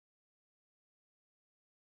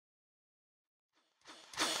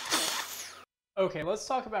Okay, let's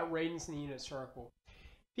talk about radians in the unit circle.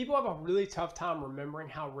 People have a really tough time remembering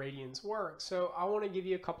how radians work, so I want to give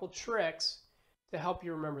you a couple tricks to help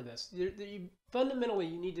you remember this. Fundamentally,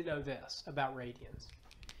 you need to know this about radians.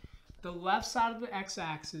 The left side of the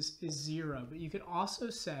x-axis is 0, but you could also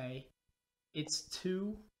say it's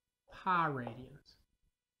 2 pi radians.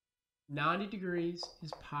 90 degrees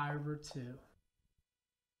is pi over 2.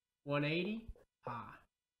 180, pi.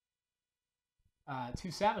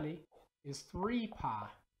 270 is 3 pi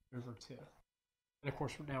over 2. And of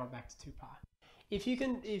course, now we're back to 2 pi. If you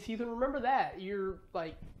can remember that, you're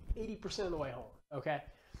like 80% of the way home, okay?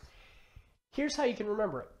 Here's how you can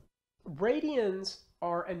remember it. Radians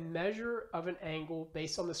are a measure of an angle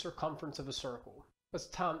based on the circumference of a circle.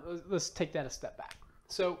 Let's take that a step back.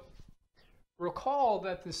 So recall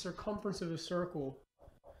that the circumference of a circle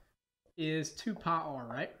is 2 pi r,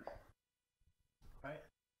 right? Right?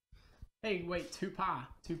 Hey, wait, 2 pi.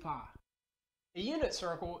 A unit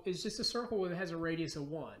circle is just a circle that has a radius of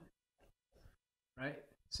 1, right?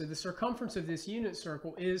 So the circumference of this unit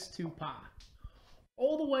circle is 2 pi.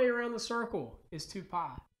 All the way around the circle is 2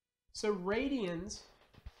 pi. So radians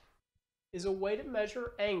is a way to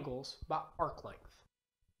measure angles by arc length.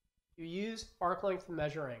 You use arc length to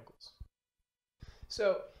measure angles.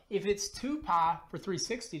 So if it's 2 pi for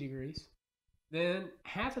 360 degrees, then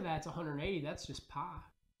half of that's 180. That's just pi.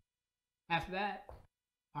 Half of that,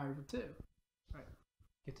 pi over 2. Right.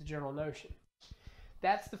 Get the general notion.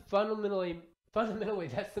 That's the fundamentally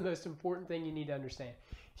that's the most important thing you need to understand.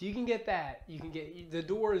 If you can get that, you can get the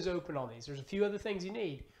door is open on these. There's a few other things you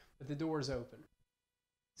need, but the door is open.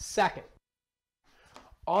 Second,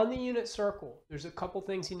 on the unit circle, there's a couple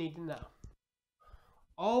things you need to know.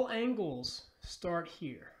 All angles start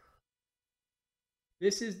here.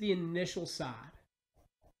 This is the initial side.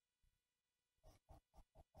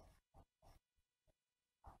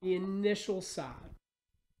 The initial side.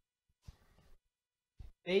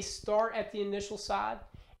 They start at the initial side,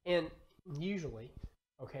 and usually,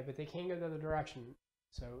 okay, but they can go the other direction.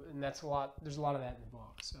 So, and that's a lot. There's a lot of that in the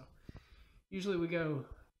book. So, usually we go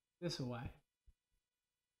this way.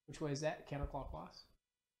 Which way is that? Counterclockwise.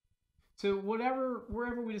 So,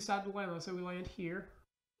 wherever we decide to land, let's say we land here.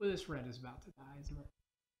 Well, this red is about to die, isn't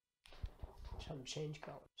it? Trying to change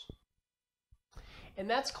colors. And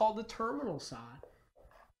that's called the terminal side.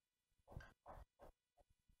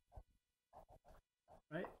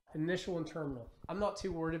 Right? Initial and terminal. I'm not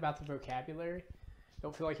too worried about the vocabulary.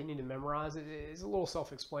 Don't feel like you need to memorize it. It's a little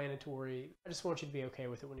self-explanatory. I just want you to be okay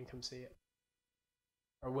with it when you come see it.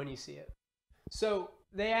 Or when you see it. So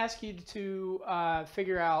they ask you to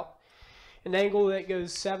figure out an angle that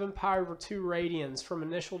goes 7 pi over 2 radians from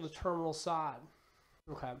initial to terminal side.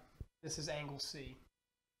 Okay. This is angle C.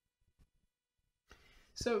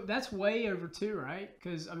 So that's way over 2, right?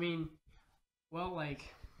 Because, I mean, well,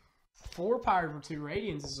 like 4 pi over 2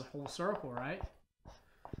 radians is a whole circle, right?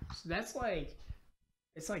 So that's like,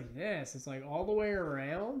 it's like this. It's like all the way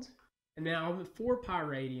around. And now with 4 pi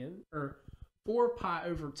radian, or 4 pi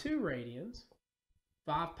over 2 radians,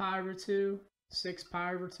 5 pi over 2, 6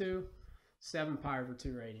 pi over 2, 7 pi over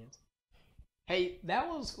 2 radians. Hey, that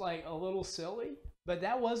was like a little silly, but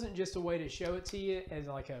that wasn't just a way to show it to you as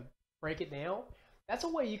like a break it down. That's a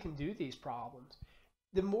way you can do these problems.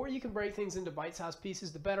 The more you can break things into bite-sized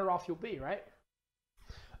pieces, the better off you'll be, right?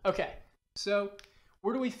 Okay, so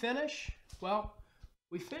where do we finish? Well,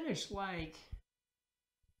 we finish like,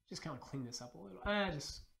 just kind of clean this up a little.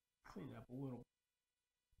 Just clean it up a little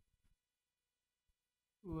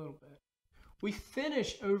bit. We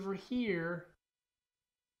finish over here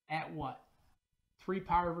at what? 3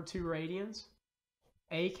 pi over 2 radians,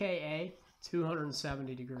 aka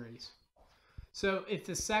 270 degrees. So if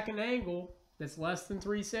the second angle that's less than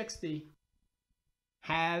 360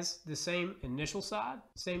 has the same initial side,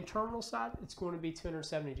 same terminal side, it's going to be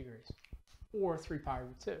 270 degrees, or 3 pi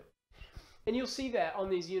over 2. And you'll see that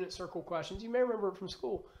on these unit circle questions. You may remember it from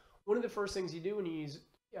school. One of the first things you do when you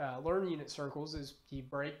learn unit circles is you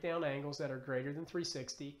break down angles that are greater than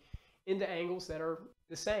 360 into angles that are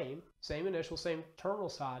the same initial, same terminal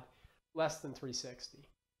side, less than 360.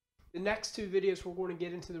 The next 2 videos, we're going to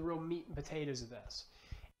get into the real meat and potatoes of this.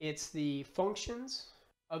 It's the functions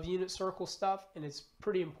of unit circle stuff, and it's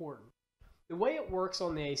pretty important. The way it works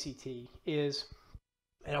on the ACT is,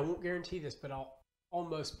 and I won't guarantee this, but I'll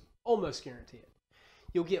almost guarantee it.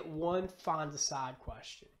 You'll get one find the side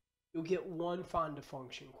question. You'll get one find the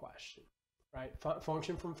function question, right?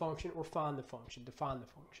 Function from function, or find the function, define the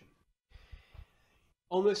function.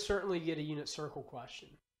 Almost certainly get a unit circle question.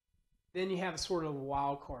 Then you have a sort of a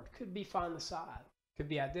wild card. Could be find the side. Could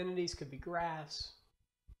be identities, could be graphs,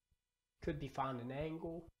 could be find an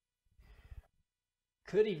angle.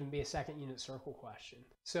 Could even be a second unit circle question.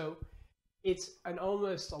 So it's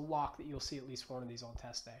almost a lock that you'll see at least one of these on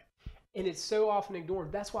test day. And it's so often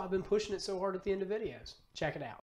ignored. That's why I've been pushing it so hard at the end of videos. Check it out.